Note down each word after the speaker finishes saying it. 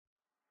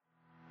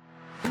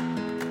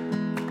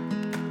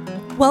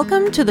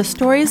Welcome to the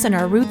Stories in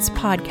Our Roots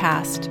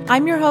podcast.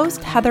 I'm your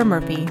host, Heather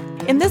Murphy.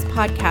 In this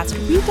podcast,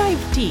 we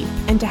dive deep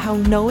into how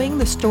knowing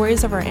the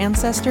stories of our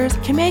ancestors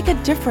can make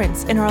a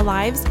difference in our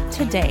lives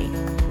today.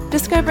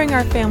 Discovering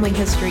our family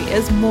history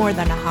is more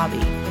than a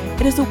hobby.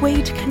 It is a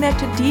way to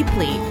connect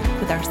deeply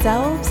with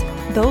ourselves,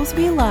 those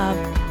we love,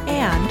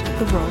 and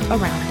the world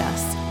around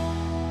us.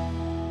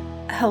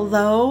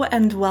 Hello,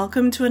 and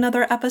welcome to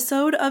another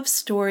episode of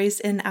Stories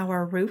in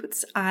Our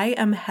Roots. I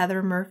am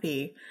Heather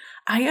Murphy.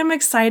 I am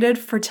excited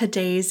for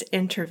today's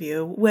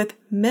interview with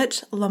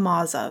Mitch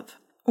Lamazov.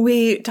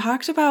 We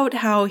talked about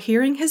how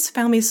hearing his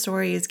family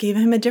stories gave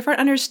him a different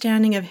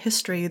understanding of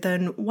history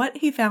than what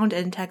he found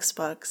in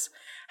textbooks,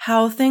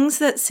 how things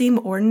that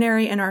seem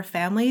ordinary in our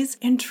families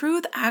in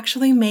truth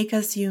actually make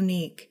us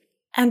unique,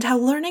 and how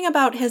learning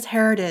about his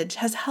heritage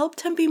has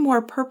helped him be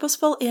more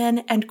purposeful in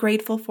and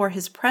grateful for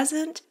his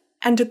present,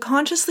 and to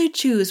consciously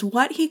choose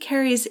what he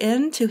carries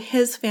into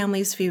his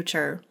family's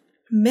future.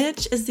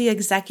 Mitch is the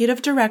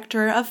Executive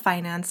Director of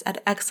Finance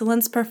at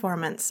Excellence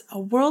Performance, a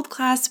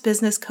world-class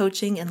business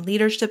coaching and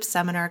leadership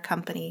seminar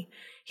company.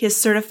 He is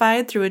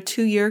certified through a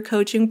 2-year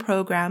coaching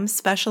program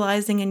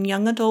specializing in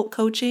young adult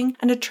coaching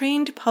and a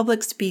trained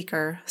public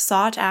speaker,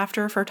 sought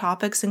after for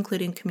topics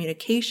including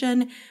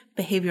communication,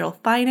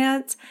 behavioral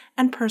finance,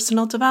 and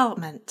personal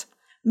development.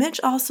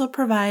 Mitch also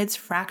provides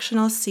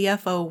fractional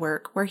CFO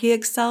work where he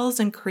excels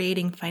in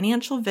creating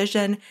financial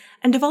vision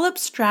and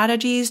develops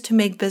strategies to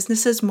make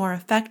businesses more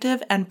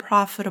effective and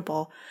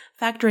profitable,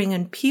 factoring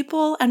in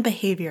people and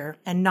behavior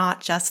and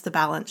not just the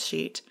balance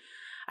sheet.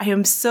 I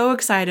am so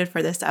excited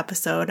for this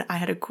episode. I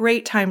had a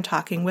great time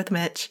talking with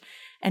Mitch,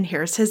 and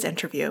here's his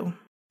interview.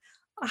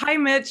 Hi,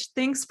 Mitch.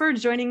 Thanks for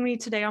joining me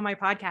today on my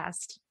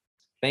podcast.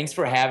 Thanks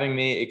for having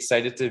me.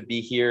 Excited to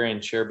be here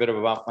and share a bit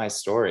about my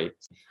story.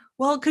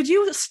 Well, could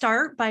you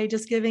start by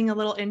just giving a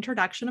little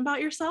introduction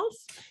about yourself?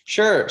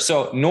 Sure.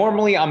 So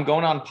normally I'm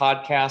going on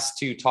podcasts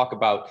to talk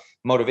about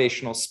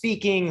motivational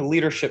speaking,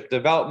 leadership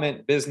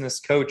development, business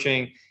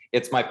coaching.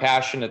 It's my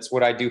passion. It's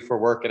what I do for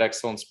work at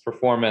Excellence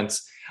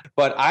Performance.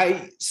 But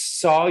I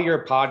saw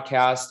your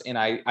podcast and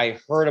I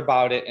heard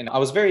about it, and I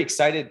was very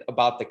excited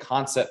about the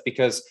concept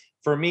because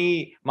for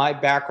me, my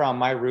background,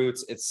 my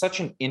roots, it's such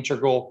an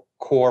integral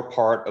core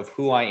part of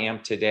who I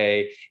am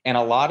today. And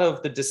a lot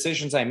of the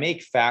decisions I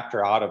make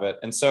factor out of it.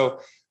 And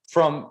so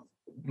from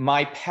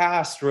my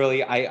past,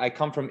 really, I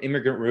come from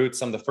immigrant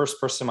roots. I'm the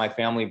first person in my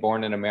family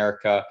born in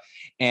America,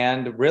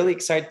 and really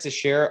excited to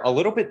share a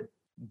little bit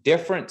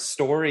different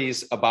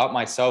stories about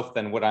myself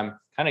than what I'm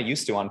kind of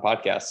used to on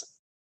podcasts.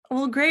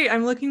 Well, great.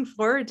 I'm looking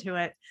forward to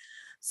it.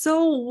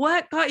 So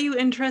what got you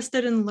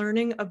interested in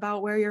learning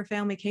about where your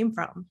family came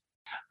from?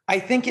 I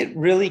think it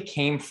really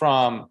came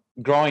from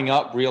growing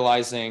up,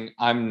 realizing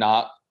I'm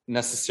not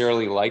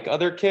necessarily like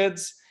other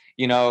kids,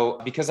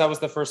 because I was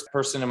the first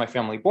person in my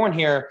family born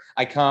here.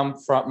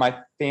 My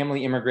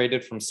family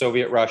immigrated from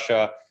Soviet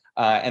Russia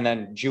and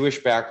then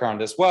Jewish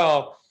background as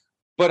well.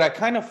 But I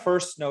kind of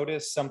first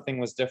noticed something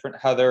was different,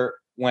 Heather,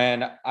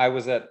 when I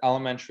was at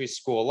elementary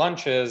school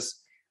lunches.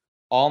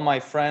 All my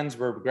friends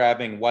were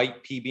grabbing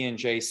white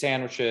PB&J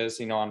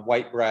sandwiches, on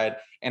white bread.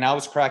 And I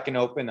was cracking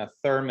open a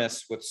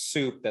thermos with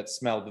soup that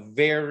smelled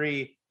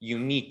very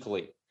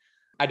uniquely.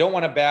 I don't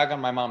want to bag on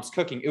my mom's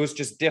cooking. It was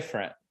just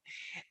different.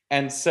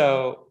 And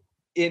so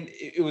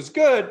it was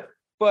good,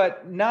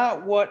 but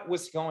not what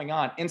was going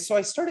on. And so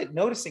I started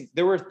noticing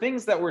there were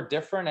things that were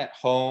different at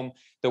home,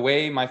 the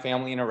way my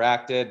family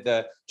interacted,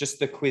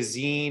 the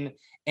cuisine,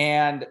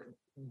 and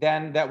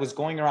then that was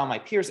going around my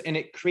peers. And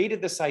it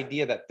created this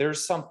idea that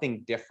there's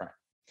something different.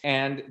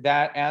 And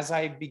that as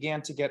I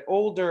began to get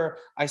older,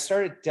 I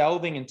started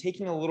delving and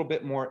taking a little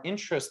bit more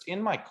interest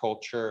in my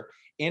culture,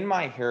 in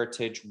my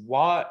heritage,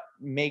 what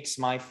makes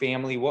my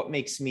family, what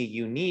makes me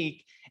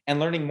unique, and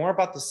learning more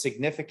about the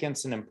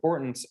significance and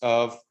importance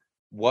of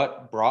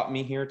what brought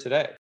me here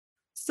today.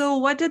 So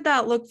what did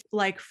that look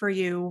like for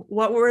you?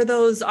 What were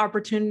those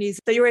opportunities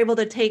that you were able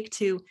to take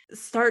to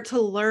start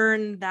to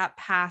learn that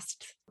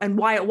past and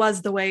why it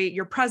was the way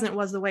your present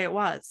was the way it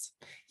was?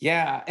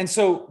 Yeah. And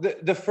so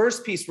the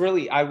first piece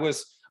really, I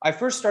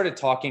first started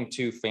talking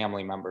to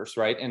family members,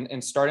 right?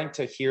 And starting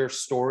to hear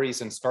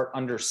stories and start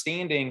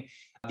understanding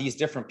these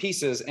different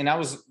pieces. And I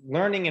was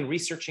learning and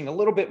researching a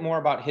little bit more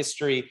about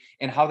history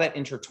and how that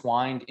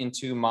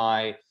into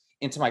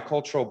my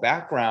cultural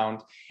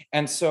background.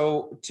 And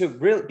so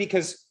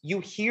because you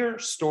hear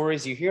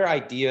stories, you hear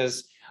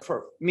ideas.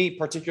 For me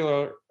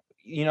particular,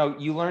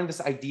 you learn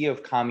this idea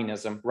of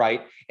communism,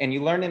 right? And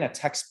you learn in a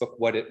textbook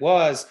what it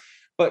was,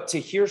 but to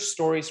hear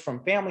stories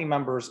from family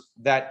members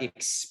that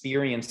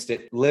experienced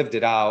it, lived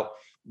it out,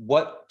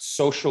 what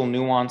social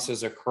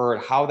nuances occurred,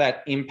 how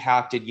that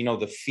impacted,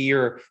 the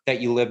fear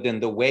that you lived in,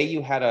 the way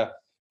you had to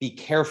be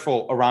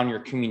careful around your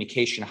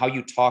communication, how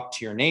you talk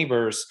to your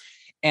neighbors,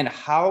 and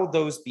how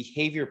those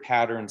behavior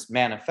patterns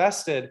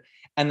manifested.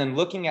 And then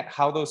looking at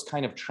how those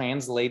kind of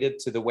translated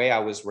to the way I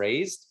was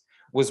raised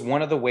was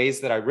one of the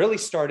ways that I really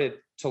started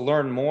to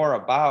learn more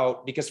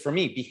about, because for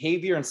me,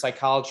 behavior and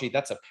psychology,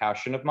 that's a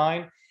passion of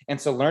mine. And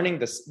so learning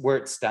this, where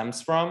it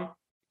stems from,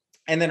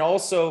 And then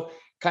also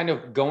kind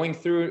of going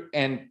through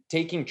and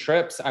taking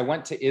trips. I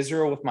went to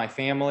Israel with my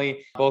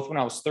family, both when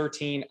I was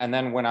 13 and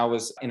then when I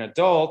was an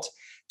adult,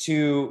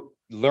 to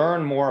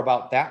learn more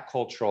about that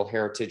cultural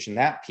heritage and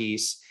that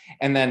piece.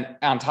 And then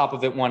on top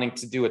of it, wanting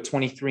to do a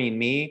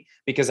 23andMe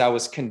because I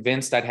was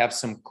convinced I'd have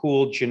some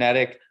cool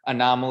genetic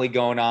anomaly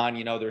going on.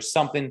 You know, there's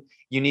something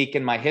unique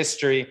in my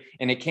history.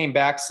 And it came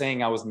back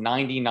saying I was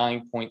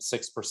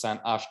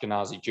 99.6%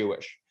 Ashkenazi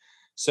Jewish.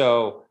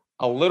 So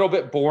a little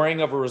bit boring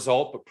of a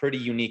result, but pretty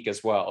unique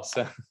as well.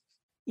 So,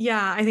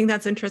 yeah, I think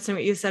that's interesting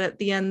what you said at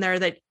the end there,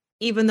 that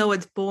even though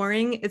it's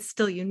boring, it's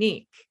still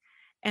unique.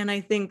 And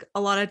I think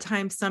a lot of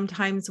times,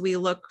 sometimes we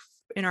look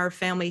in our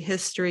family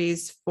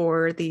histories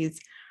for these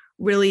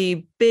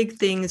really big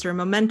things or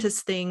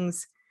momentous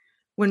things,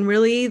 when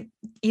really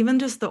even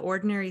just the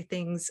ordinary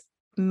things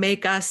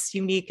make us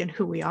unique in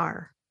who we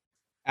are.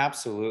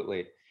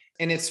 absolutely.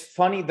 And it's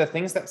funny, the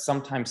things that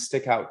sometimes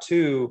stick out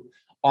too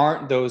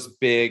aren't those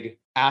big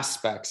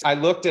aspects. I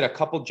looked at a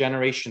couple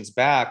generations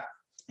back,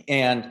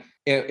 and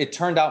it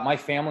turned out my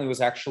family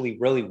was actually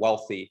really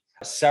wealthy.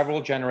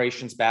 Several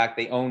generations back,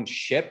 they owned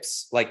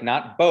ships, like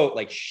not boat,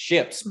 like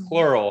ships,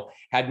 plural,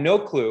 had no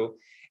clue.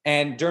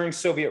 And during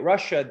Soviet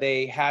Russia,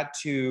 they had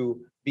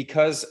to,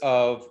 because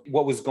of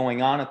what was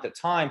going on at the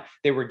time,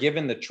 they were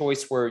given the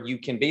choice where you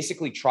can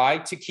basically try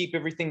to keep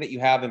everything that you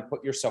have and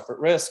put yourself at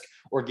risk,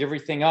 or give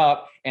everything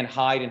up and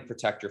hide and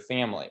protect your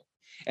family.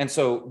 And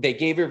so they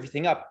gave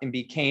everything up and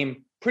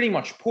became pretty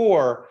much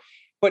poor.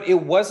 But it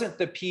wasn't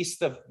the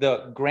piece of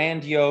the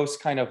grandiose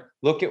kind of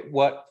look at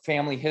what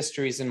family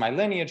history is in my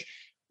lineage.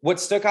 What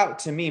stuck out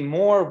to me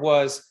more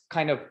was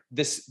kind of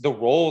the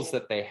roles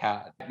that they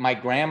had. My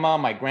grandma,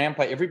 my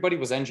grandpa, everybody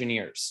was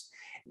engineers.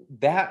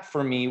 That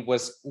for me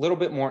was a little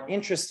bit more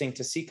interesting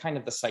to see kind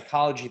of the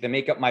psychology, the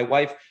makeup. My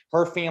wife,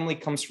 her family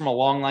comes from a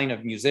long line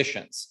of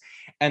musicians.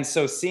 And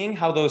so seeing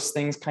how those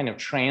things kind of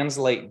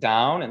translate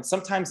down, and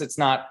sometimes it's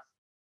not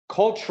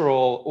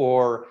cultural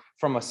or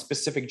from a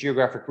specific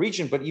geographic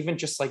region, but even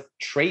just like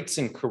traits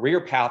and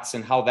career paths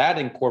and how that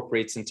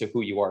incorporates into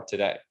who you are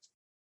today.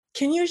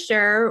 Can you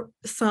share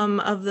some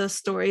of the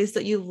stories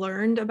that you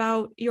learned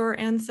about your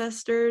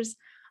ancestors?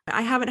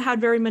 I haven't had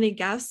very many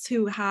guests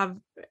who have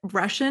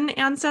Russian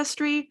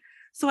ancestry,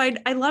 so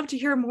I'd love to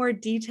hear more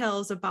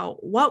details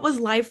about what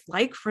was life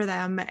like for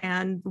them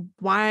and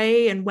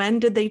why and when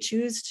did they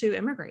choose to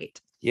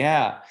immigrate?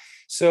 Yeah.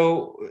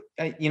 So,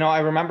 I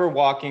remember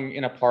walking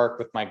in a park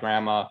with my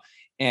grandma,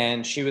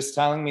 and she was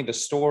telling me the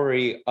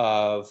story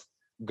of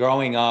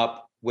growing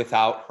up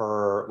without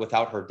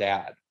her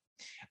dad.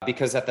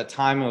 Because at the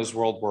time it was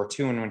World War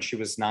II, and when she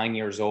was 9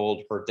 years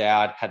old, her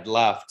dad had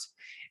left,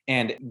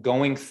 and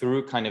going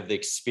through kind of the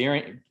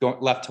experience,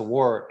 left to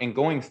war, and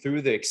going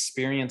through the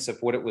experience of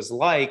what it was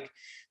like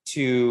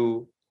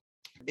to,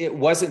 it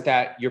wasn't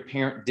that your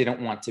parent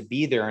didn't want to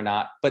be there or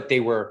not, but they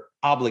were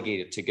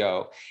obligated to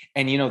go.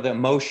 And, the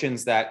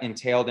emotions that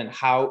entailed and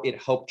how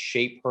it helped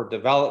shape her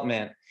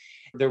development.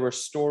 There were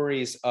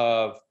stories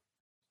of,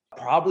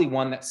 probably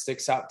one that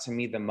sticks out to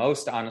me the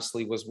most,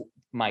 honestly, was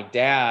my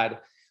dad.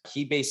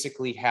 He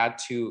basically had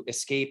to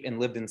escape and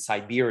lived in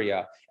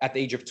Siberia at the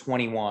age of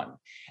 21.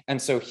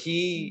 And so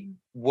he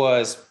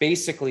was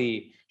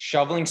basically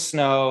shoveling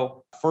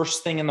snow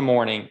first thing in the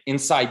morning in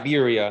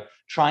Siberia,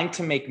 trying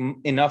to make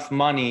enough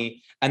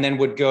money, and then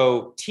would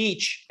go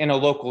teach in a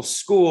local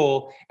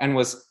school, and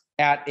was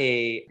at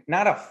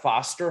not a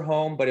foster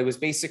home, but it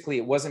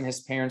wasn't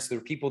his parents. There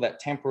were people that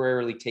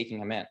temporarily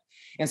taking him in.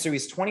 And so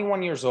he's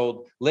 21 years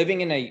old,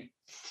 living in a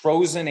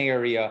frozen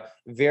area,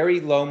 very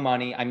low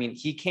money. I mean,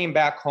 he came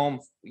back home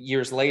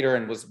years later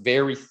and was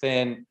very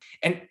thin.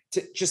 And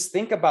to just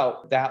think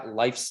about that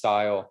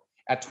lifestyle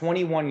at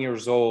 21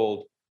 years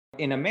old.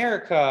 In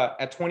America,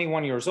 at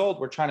 21 years old,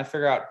 we're trying to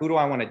figure out, who do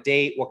I want to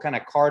date? What kind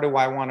of car do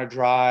I want to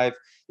drive?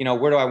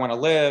 Where do I want to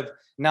live?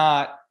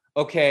 Not,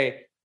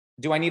 okay,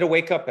 do I need to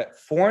wake up at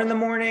 4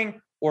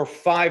 a.m. or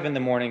 5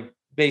 a.m.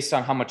 based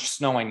on how much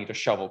snow I need to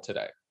shovel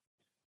today?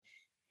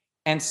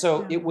 And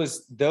so it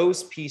was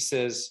those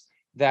pieces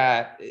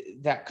that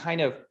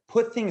kind of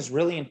put things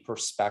really in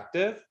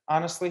perspective,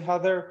 honestly,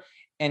 Heather,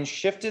 and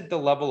shifted the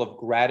level of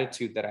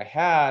gratitude that I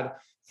had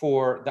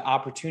for the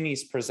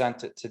opportunities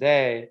presented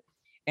today.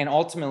 And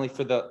ultimately,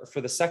 for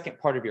the second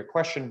part of your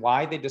question,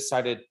 why they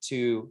decided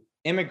to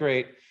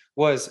immigrate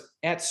was,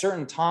 at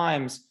certain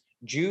times,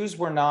 Jews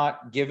were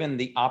not given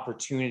the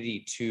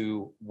opportunity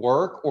to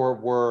work, or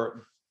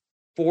were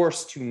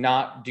forced to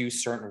not do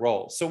certain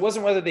roles. So it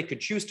wasn't whether they could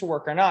choose to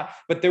work or not,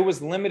 but there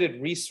was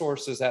limited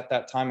resources at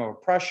that time of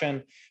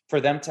oppression for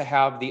them to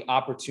have the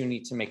opportunity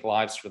to make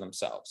lives for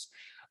themselves.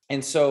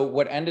 And so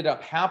what ended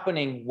up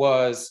happening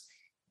was,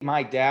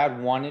 my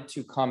dad wanted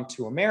to come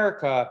to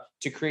America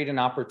to create an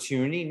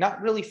opportunity,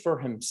 not really for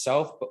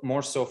himself, but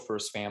more so for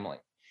his family.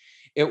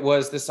 It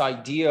was this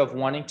idea of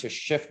wanting to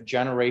shift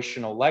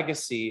generational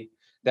legacy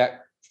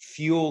that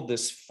fueled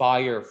this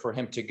fire for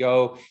him to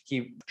go.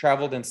 He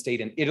traveled and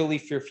stayed in Italy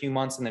for a few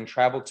months, and then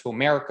traveled to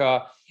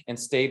America and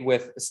stayed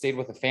with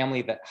a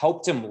family that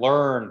helped him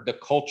learn the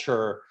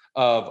culture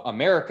of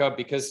America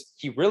because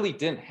he really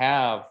didn't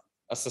have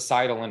a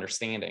societal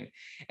understanding.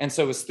 And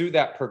so it was through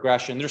that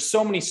progression. There's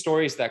so many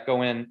stories that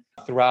go in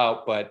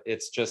throughout, but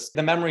it's just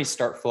the memories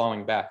start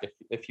flowing back,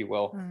 if you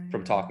will,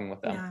 from talking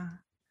with them. Yeah.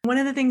 One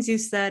of the things you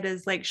said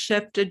is like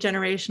shift a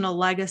generational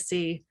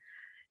legacy.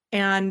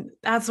 And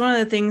that's one of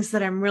the things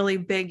that I'm really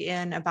big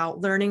in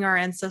about learning our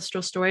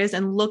ancestral stories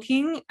and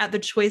looking at the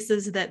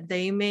choices that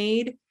they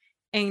made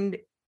and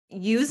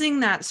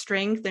using that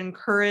strength and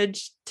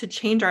courage to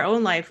change our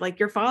own life. Like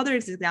your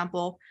father's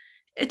example,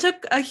 it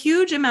took a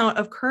huge amount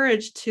of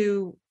courage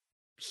to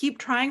keep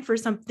trying for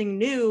something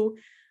new.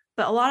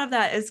 But a lot of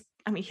that is,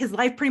 his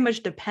life pretty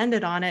much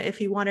depended on it if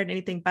he wanted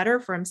anything better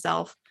for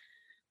himself.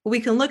 We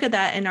can look at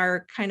that in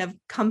our kind of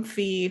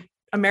comfy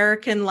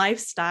American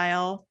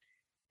lifestyle,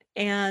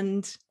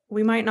 and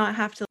we might not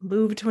have to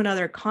move to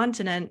another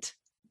continent,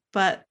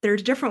 but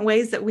there's different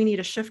ways that we need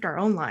to shift our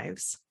own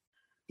lives.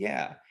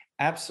 Yeah,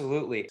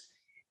 absolutely.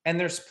 And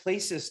there's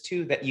places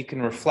too that you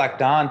can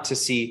reflect on to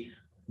see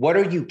what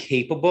are you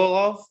capable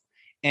of,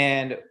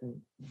 and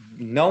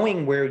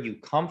knowing where you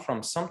come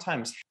from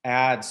sometimes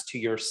adds to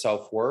your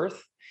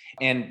self-worth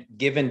and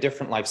given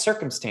different life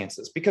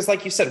circumstances. Because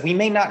like you said, we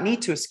may not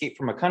need to escape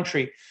from a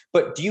country,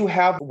 but do you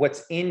have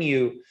what's in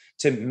you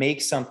to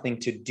make something,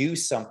 to do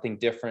something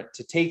different,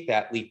 to take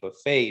that leap of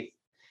faith?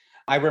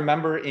 I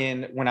remember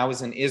when I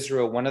was in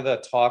Israel, one of the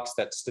talks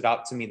that stood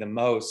out to me the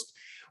most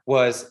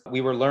was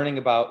we were learning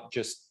about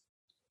just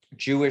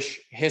Jewish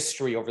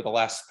history over the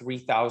last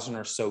 3,000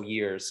 or so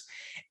years,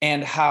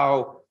 and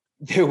how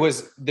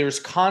there's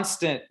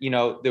constant,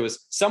 there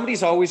was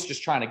somebody's always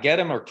just trying to get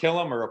him or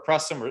kill him or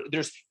oppress him, or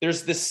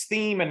there's this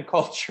theme in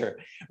culture,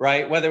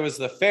 right? Whether it was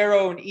the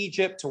Pharaoh in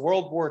Egypt to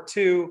World War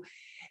II.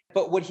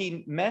 But what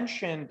he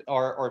mentioned,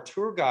 our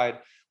tour guide,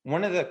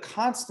 one of the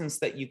constants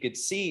that you could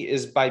see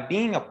is by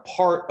being a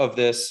part of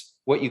this,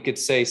 what you could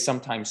say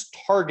sometimes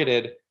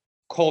targeted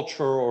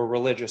culture or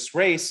religious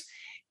race,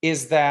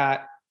 is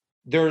that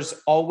there's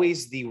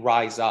always the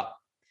rise up.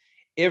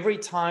 Every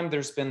time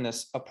there's been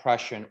this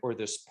oppression or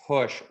this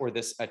push or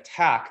this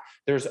attack,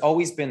 there's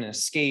always been an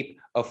escape,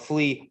 a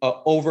flee, a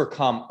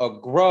overcome, a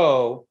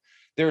grow.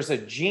 There's a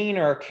gene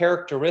or a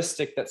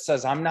characteristic that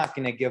says, I'm not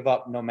going to give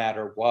up no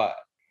matter what.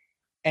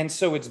 And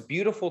so it's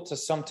beautiful to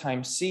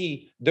sometimes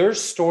see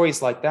there's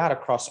stories like that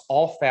across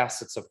all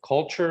facets of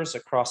cultures,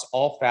 across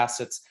all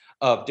facets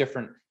of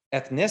different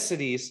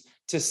ethnicities,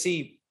 to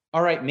see,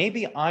 all right,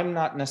 maybe I'm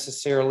not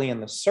necessarily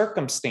in the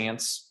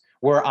circumstance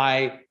where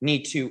I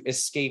need to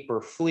escape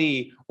or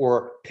flee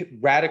or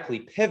radically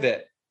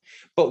pivot,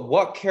 but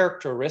what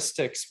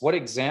characteristics, what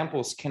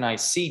examples can I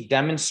see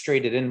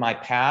demonstrated in my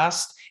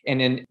past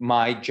and in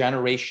my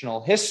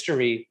generational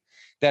history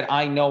that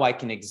I know I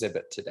can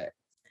exhibit today?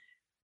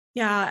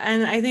 Yeah.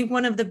 And I think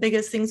one of the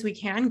biggest things we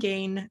can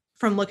gain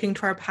from looking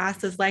to our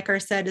past is, like I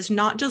said, is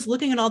not just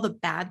looking at all the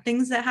bad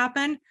things that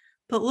happen,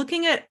 but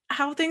looking at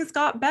how things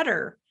got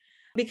better,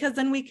 because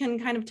then we can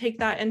kind of take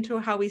that into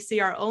how we see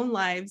our own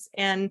lives,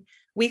 and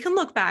we can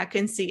look back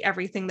and see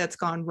everything that's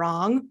gone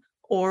wrong,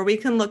 or we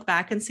can look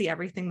back and see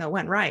everything that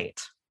went right.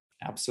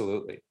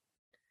 Absolutely.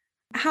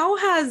 How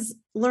has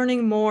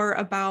learning more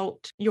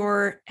about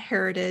your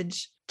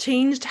heritage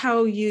changed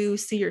how you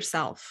see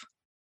yourself?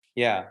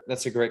 Yeah,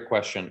 that's a great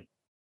question.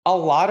 A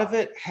lot of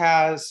it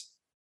has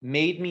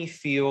made me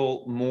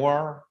feel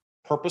more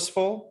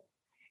purposeful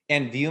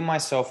and view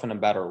myself in a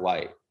better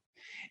light.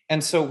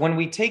 And so when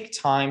we take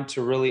time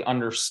to really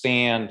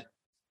understand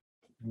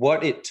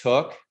what it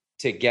took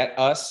to get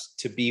us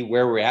to be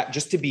where we're at,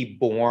 just to be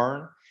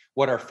born,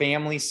 what our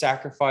families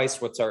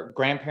sacrificed, what's our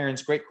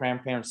grandparents, great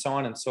grandparents, so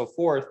on and so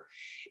forth,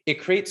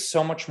 it creates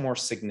so much more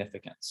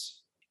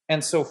significance.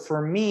 And so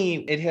for me,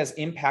 it has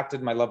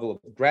impacted my level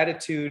of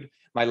gratitude,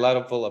 my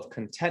level of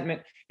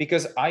contentment,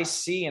 because I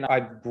see and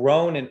I've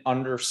grown in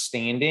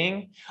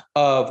understanding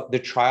of the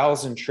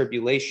trials and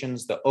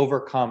tribulations, the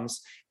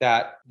overcomes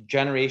that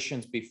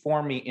generations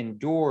before me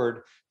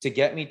endured to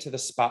get me to the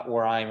spot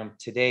where I am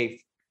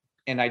today.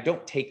 And I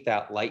don't take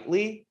that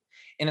lightly.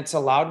 And it's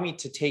allowed me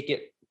to take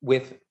it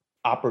with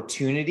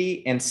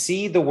opportunity and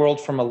see the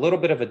world from a little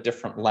bit of a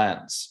different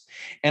lens.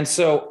 And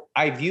so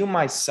I view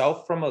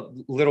myself from a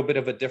little bit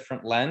of a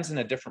different lens and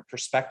a different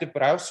perspective,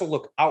 but I also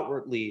look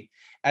outwardly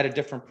at a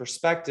different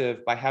perspective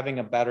by having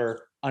a better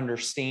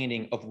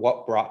understanding of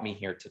what brought me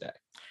here today.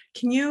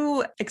 Can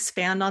you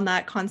expand on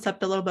that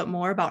concept a little bit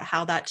more about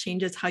how that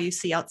changes how you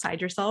see outside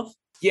yourself?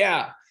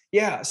 Yeah.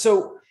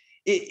 So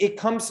it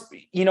comes,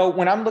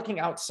 when I'm looking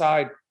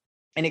outside,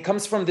 and it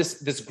comes from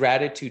this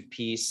gratitude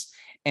piece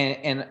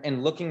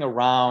and looking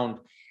around,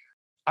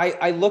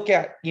 I look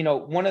at,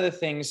 one of the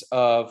things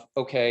of,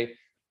 okay,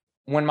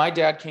 when my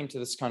dad came to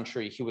this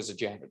country, he was a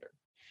janitor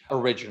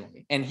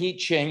originally, and he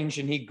changed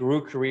and he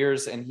grew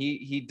careers and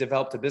he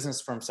developed a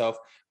business for himself,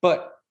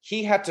 but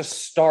he had to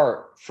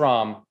start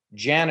from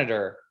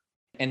janitor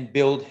and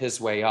build his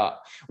way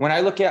up. When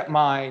I look at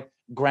my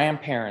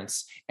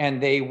grandparents,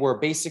 and they were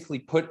basically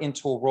put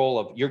into a role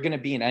of, you're going to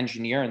be an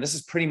engineer, and this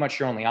is pretty much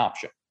your only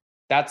option.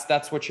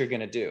 That's what you're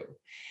going to do.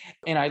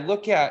 And I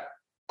look at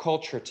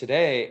culture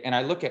today and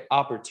I look at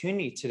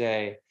opportunity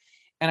today,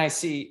 and I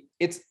see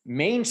it's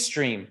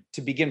mainstream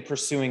to begin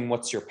pursuing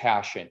what's your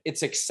passion.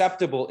 It's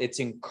acceptable. It's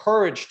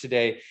encouraged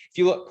today. If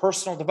you look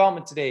personal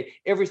development today,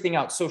 everything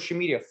out, social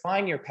media,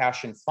 find your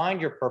passion,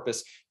 find your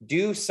purpose,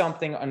 do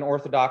something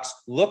unorthodox,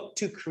 look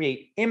to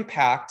create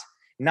impact,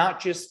 not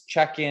just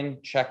check in,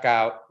 check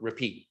out,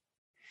 repeat.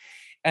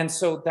 And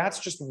so that's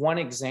just one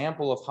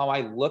example of how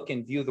I look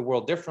and view the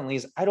world differently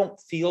is I don't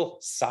feel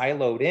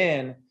siloed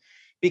in,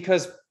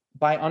 because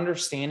by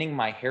understanding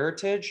my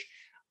heritage,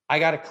 I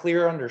got a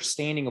clear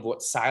understanding of what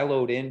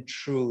siloed in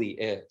truly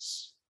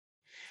is.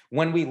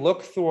 When we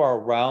look through our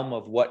realm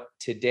of what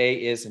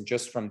today is, and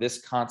just from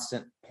this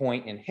constant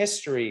point in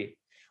history,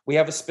 we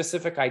have a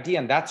specific idea,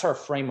 and that's our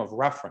frame of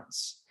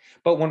reference.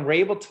 But when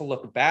we're able to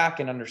look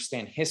back and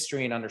understand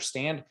history and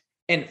understand,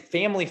 and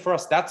family for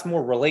us, that's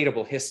more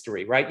relatable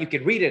history, right? You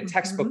could read it in a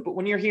textbook, but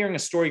when you're hearing a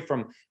story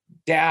from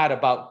dad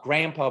about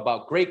grandpa,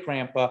 about great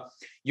grandpa,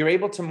 you're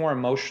able to more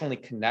emotionally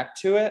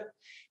connect to it.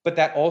 But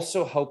that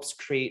also helps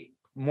create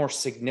more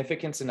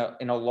significance in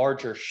a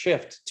larger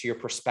shift to your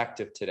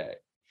perspective today.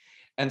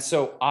 And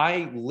so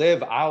I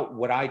live out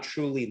what I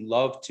truly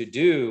love to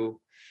do,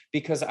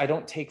 because I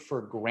don't take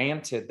for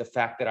granted the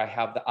fact that I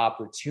have the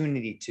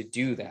opportunity to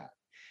do that.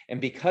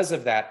 And because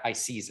of that, I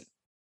seize it.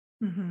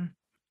 Mm-hmm.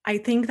 I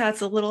think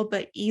that's a little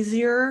bit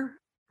easier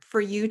for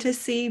you to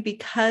see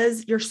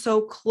because you're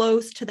so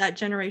close to that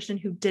generation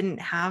who didn't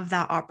have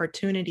that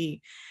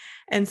opportunity.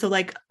 And so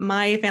like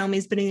my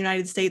family's been in the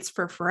United States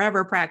for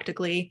forever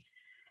practically.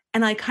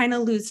 And I kind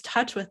of lose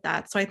touch with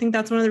that. So I think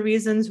that's one of the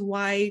reasons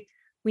why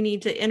we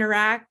need to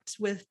interact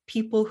with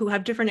people who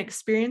have different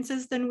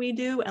experiences than we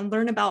do and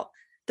learn about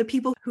the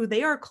people who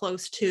they are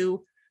close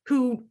to,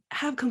 who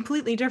have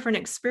completely different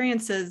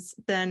experiences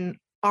than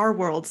our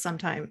world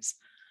sometimes.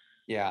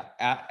 Yeah,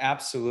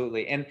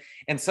 absolutely.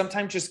 And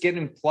sometimes just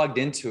getting plugged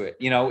into it.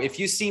 You know, if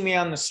you see me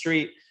on the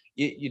street,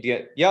 you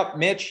get, yep,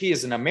 Mitch, he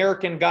is an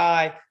American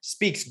guy,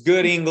 speaks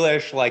good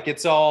English, like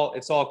it's all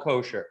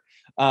kosher.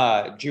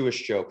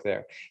 Jewish joke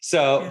there.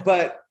 So,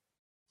 yeah.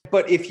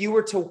 But if you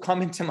were to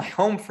come into my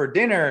home for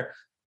dinner,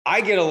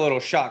 I get a little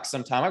shocked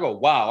sometimes. I go,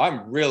 wow,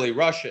 I'm really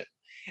Russian.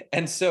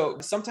 And so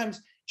sometimes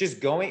just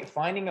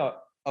finding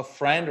a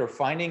friend or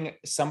finding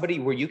somebody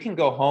where you can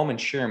go home and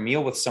share a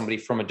meal with somebody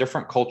from a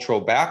different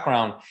cultural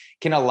background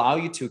can allow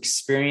you to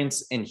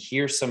experience and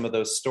hear some of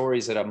those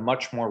stories at a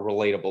much more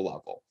relatable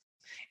level.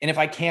 And if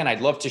I can,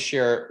 I'd love to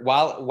share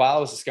while I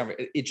was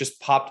discovering, it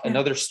just popped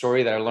another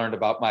story that I learned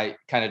about my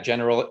kind of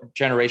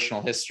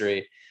generational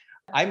history.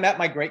 I met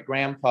my great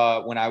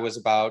grandpa when I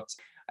was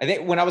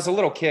when I was a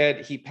little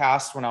kid. He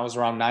passed when I was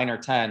around 9 or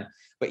 10,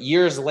 but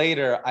years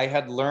later I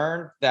had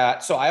learned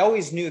that. So I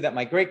always knew that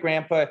my great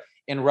grandpa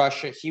in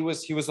Russia, he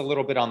was a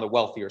little bit on the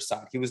wealthier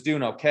side. He was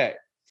doing okay.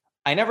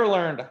 I never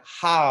learned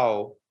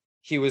how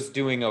he was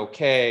doing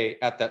okay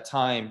at that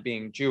time,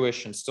 being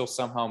Jewish and still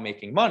somehow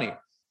making money.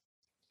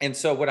 And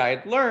so what I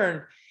had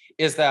learned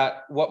is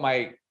that what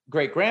my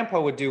great grandpa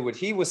would do,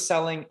 he was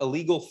selling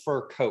illegal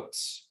fur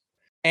coats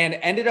and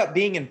ended up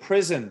being in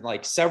prison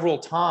like several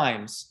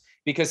times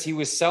because he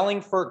was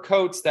selling fur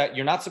coats that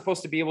you're not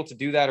supposed to be able to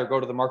do that or go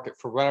to the market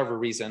for whatever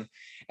reason.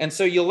 And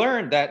so you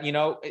learn that, you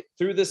know,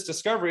 through this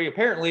discovery,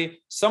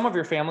 apparently some of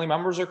your family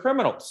members are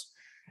criminals.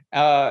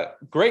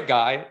 Great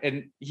guy.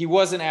 And he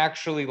wasn't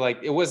actually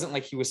it wasn't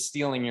like he was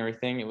stealing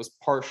everything. It was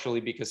partially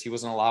because he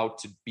wasn't allowed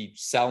to be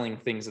selling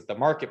things at the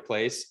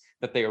marketplace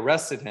that they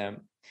arrested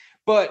him.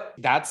 But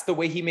that's the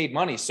way he made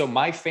money. So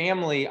my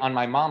family on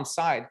my mom's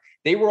side,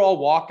 they were all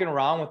walking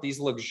around with these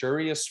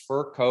luxurious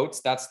fur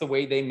coats. That's the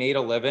way they made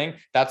a living.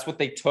 That's what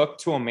they took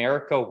to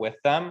America with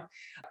them.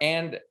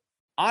 And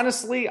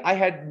honestly, I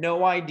had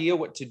no idea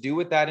what to do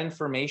with that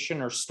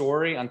information or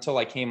story until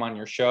I came on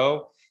your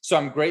show. So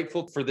I'm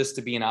grateful for this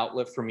to be an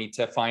outlet for me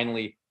to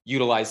finally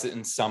utilize it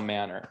in some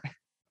manner.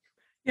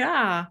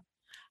 Yeah.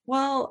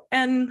 Well,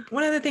 and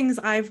one of the things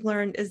I've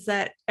learned is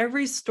that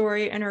every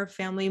story in our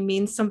family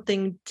means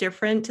something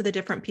different to the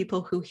different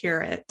people who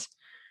hear it.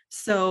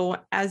 So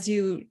as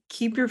you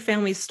keep your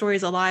family's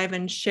stories alive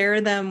and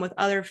share them with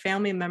other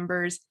family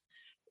members,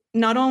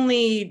 not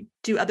only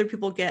do other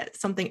people get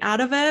something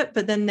out of it,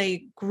 but then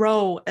they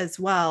grow as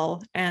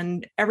well.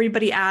 And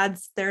everybody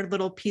adds their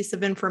little piece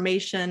of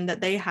information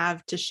that they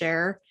have to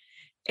share.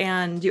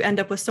 And you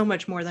end up with so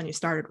much more than you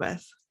started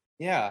with.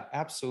 Yeah,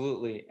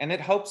 absolutely. And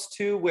it helps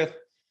too with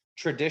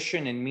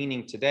tradition and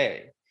meaning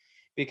today,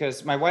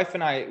 because my wife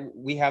and I,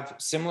 we have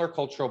similar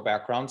cultural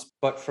backgrounds,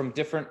 but from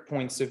different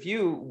points of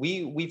view.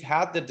 We've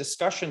had the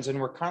discussions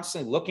and we're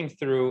constantly looking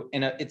through,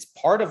 and it's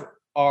part of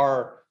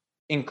our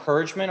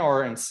encouragement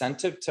or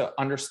incentive to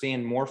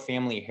understand more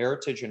family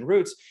heritage and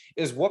roots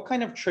is what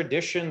kind of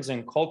traditions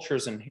and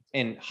cultures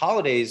and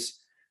holidays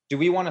do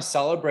we want to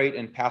celebrate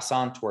and pass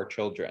on to our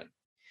children.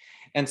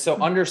 And so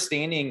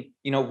understanding,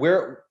 you know,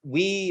 where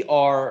we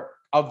are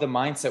of the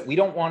mindset, we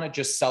don't want to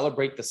just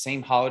celebrate the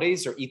same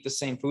holidays or eat the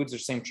same foods or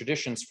same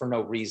traditions for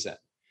no reason.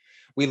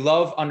 We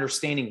love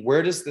understanding,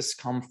 where does this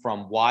come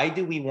from? Why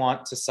do we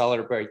want to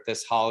celebrate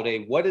this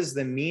holiday? What is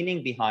the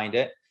meaning behind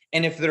it?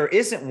 And if there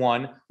isn't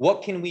one,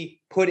 what can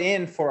we put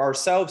in for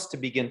ourselves to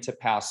begin to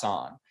pass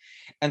on?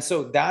 And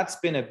so that's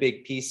been a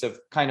big piece of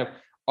kind of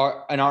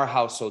in our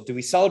household. Do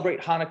we celebrate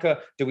Hanukkah?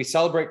 Do we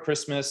celebrate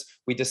Christmas?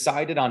 We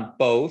decided on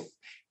both,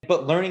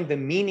 but learning the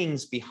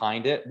meanings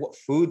behind it, what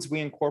foods we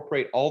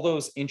incorporate, all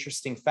those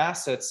interesting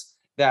facets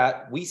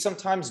that we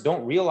sometimes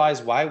don't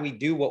realize why we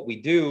do what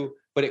we do,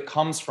 but it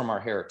comes from our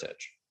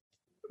heritage.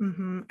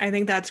 Mm-hmm. I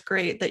think that's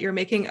great that you're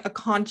making a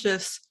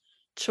conscious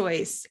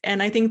choice.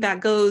 And I think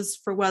that goes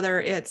for whether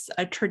it's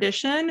a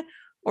tradition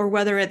or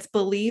whether it's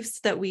beliefs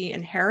that we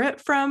inherit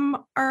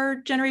from our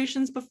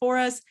generations before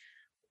us.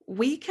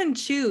 We can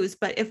choose,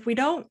 but if we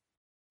don't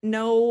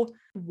know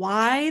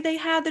why they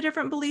had the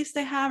different beliefs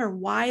they have or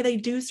why they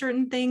do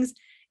certain things,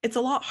 it's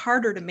a lot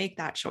harder to make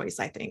that choice,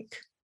 I think.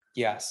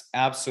 Yes,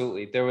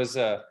 absolutely. There was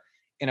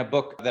in a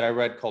book that I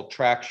read called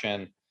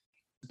Traction,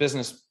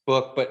 business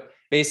book, but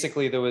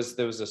basically there was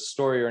a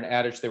story or an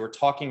adage. They were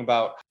talking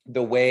about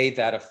the way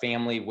that a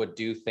family would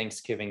do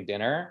Thanksgiving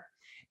dinner.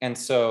 And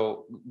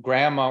so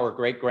grandma or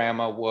great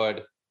grandma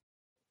would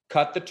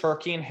cut the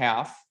turkey in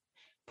half,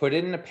 put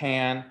it in a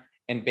pan,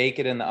 and bake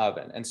it in the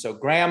oven. And so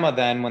grandma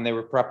then, when they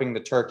were prepping the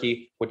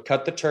turkey, would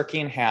cut the turkey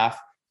in half,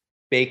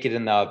 bake it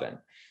in the oven.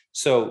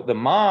 So the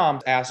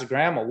mom asked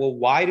grandma, well,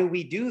 why do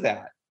we do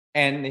that?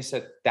 And they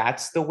said,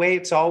 that's the way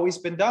it's always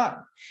been done.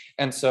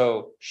 And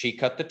so she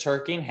cut the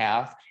turkey in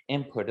half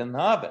and put it in the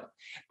oven.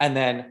 And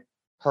then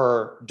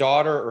her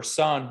daughter or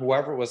son,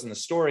 whoever was in the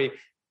story,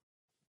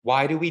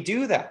 why do we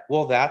do that?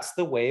 Well, that's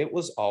the way it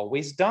was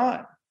always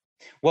done.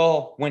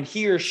 Well, when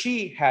he or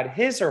she had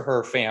his or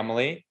her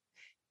family,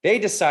 they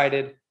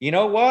decided, you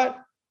know what?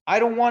 I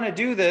don't want to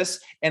do this.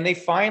 And they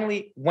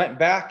finally went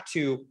back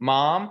to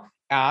mom,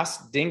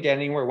 asked, didn't get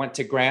anywhere, went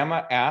to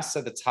grandma, asked,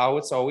 said that's how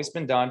it's always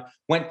been done,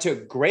 went to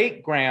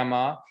great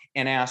grandma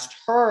and asked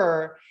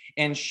her.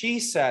 And she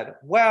said,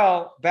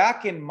 well,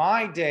 back in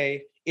my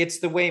day, it's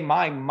the way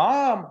my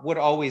mom would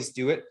always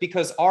do it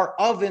because our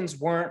ovens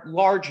weren't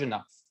large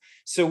enough.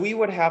 So we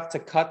would have to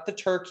cut the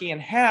turkey in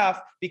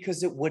half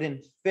because it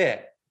wouldn't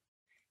fit.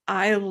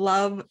 I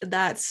love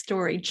that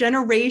story.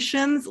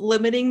 Generations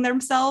limiting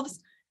themselves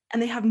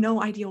and they have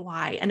no idea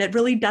why. And it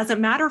really doesn't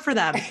matter for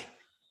them.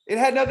 It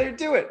had nothing to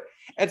do with it.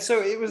 And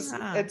so it was,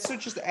 and so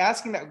just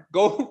asking that,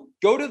 go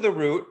to the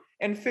root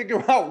and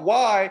figure out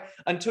why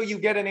until you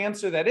get an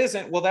answer that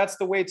isn't, well, that's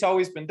the way it's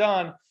always been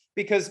done,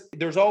 because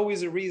there's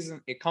always a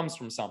reason it comes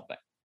from something.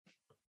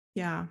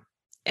 Yeah.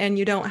 And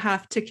you don't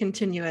have to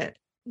continue it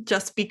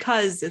just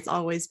because it's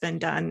always been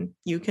done.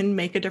 You can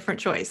make a different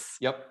choice.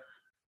 Yep.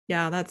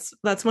 Yeah, that's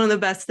one of the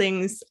best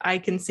things I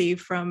can see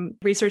from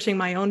researching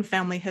my own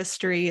family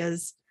history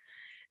is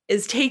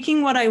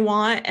taking what I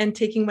want and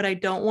taking what I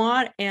don't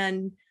want,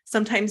 and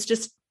sometimes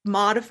just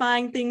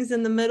modifying things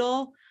in the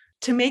middle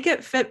to make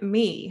it fit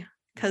me,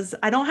 because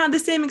I don't have the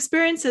same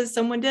experiences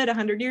someone did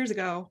 100 years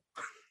ago.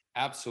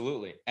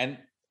 Absolutely. And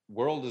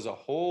world is a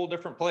whole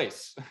different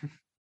place.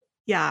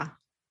 Yeah.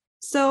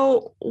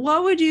 So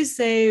what would you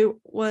say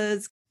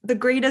was the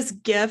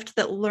greatest gift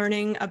that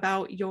learning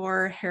about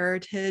your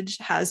heritage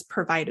has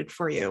provided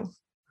for you,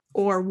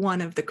 or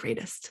one of the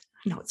greatest?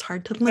 I know it's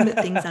hard to limit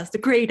things as the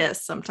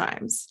greatest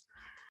sometimes.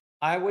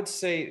 I would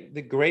say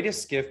the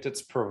greatest gift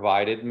it's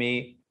provided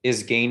me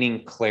is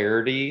gaining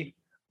clarity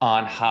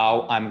on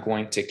how I'm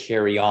going to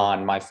carry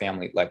on my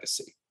family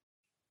legacy.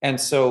 And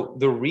so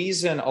the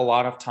reason a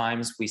lot of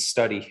times we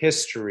study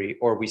history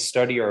or we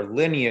study our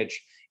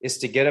lineage is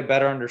to get a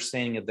better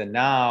understanding of the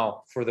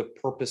now for the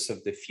purpose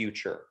of the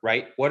future,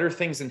 right? What are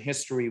things in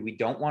history we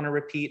don't want to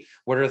repeat?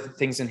 What are the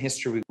things in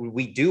history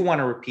we do want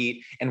to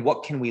repeat? And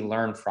what can we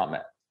learn from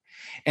it?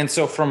 And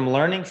so from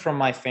learning from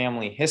my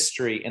family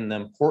history and the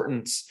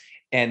importance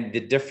and the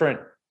different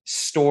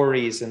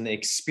stories and the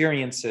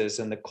experiences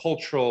and the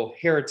cultural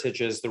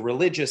heritages, the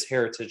religious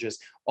heritages,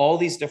 all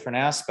these different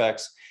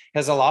aspects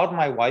has allowed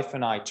my wife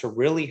and I to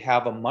really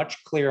have a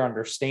much clearer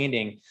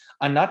understanding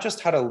on not just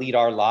how to lead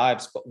our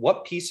lives, but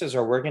what pieces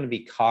are we going to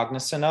be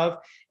cognizant of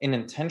and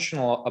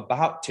intentional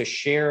about to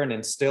share and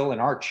instill in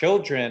our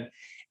children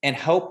and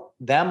help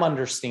them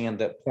understand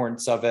the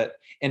importance of it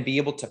and be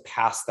able to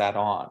pass that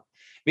on.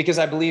 Because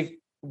I believe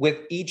with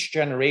each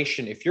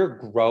generation, if you're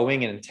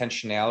growing in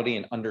intentionality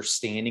and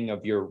understanding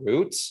of your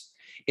roots,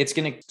 it's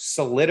going to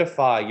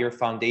solidify your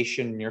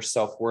foundation and your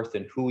self-worth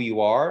and who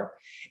you are,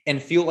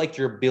 and feel like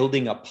you're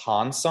building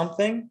upon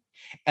something,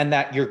 and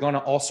that you're going to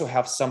also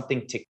have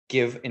something to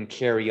give and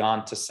carry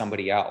on to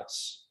somebody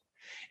else.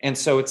 And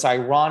so it's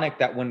ironic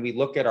that when we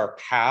look at our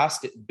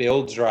past, it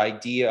builds our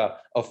idea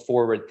of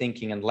forward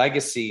thinking and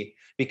legacy,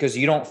 because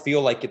you don't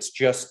feel like it's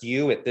just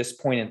you at this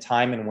point in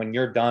time. And when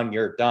you're done,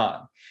 you're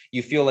done.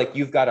 You feel like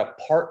you've got a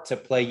part to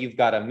play, you've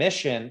got a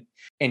mission,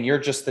 and you're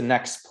just the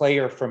next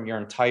player from your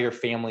entire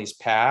family's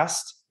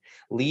past,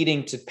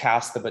 leading to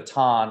pass the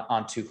baton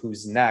onto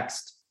who's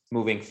next,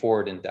 moving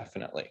forward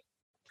indefinitely.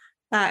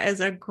 That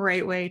is a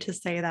great way to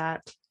say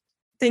that.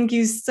 Thank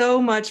you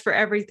so much for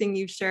everything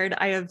you've shared.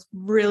 I have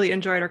really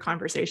enjoyed our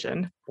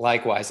conversation.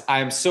 Likewise, I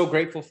am so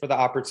grateful for the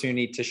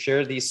opportunity to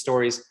share these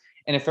stories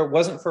And if it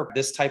wasn't for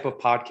this type of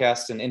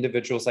podcast and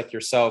individuals like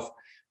yourself,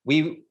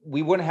 we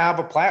wouldn't have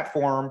a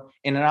platform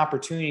and an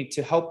opportunity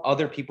to help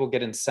other people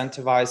get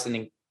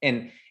incentivized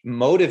and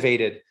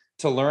motivated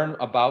to learn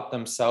about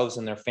themselves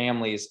and their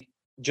families.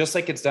 Just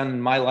like it's done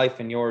in my life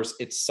and yours,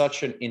 it's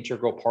such an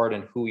integral part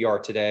in who we are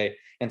today.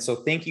 And so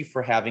thank you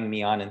for having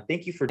me on, and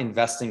thank you for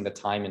investing the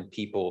time in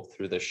people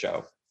through this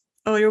show.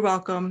 Oh, you're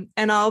welcome.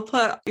 And I'll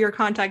put your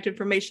contact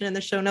information in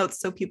the show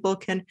notes so people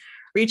can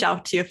reach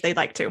out to you if they'd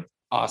like to.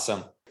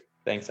 Awesome.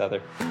 Thanks,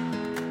 Heather.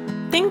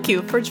 Thank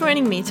you for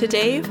joining me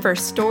today for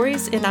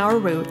Stories in Our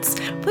Roots.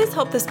 Please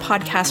help this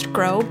podcast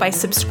grow by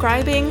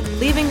subscribing,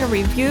 leaving a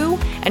review,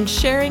 and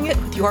sharing it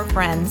with your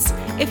friends.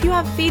 If you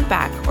have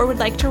feedback or would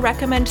like to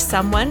recommend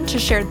someone to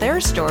share their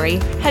story,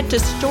 head to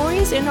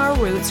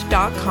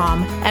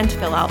storiesinourroots.com and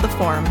fill out the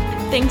form.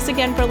 Thanks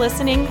again for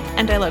listening,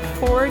 and I look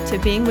forward to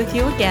being with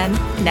you again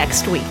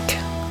next week.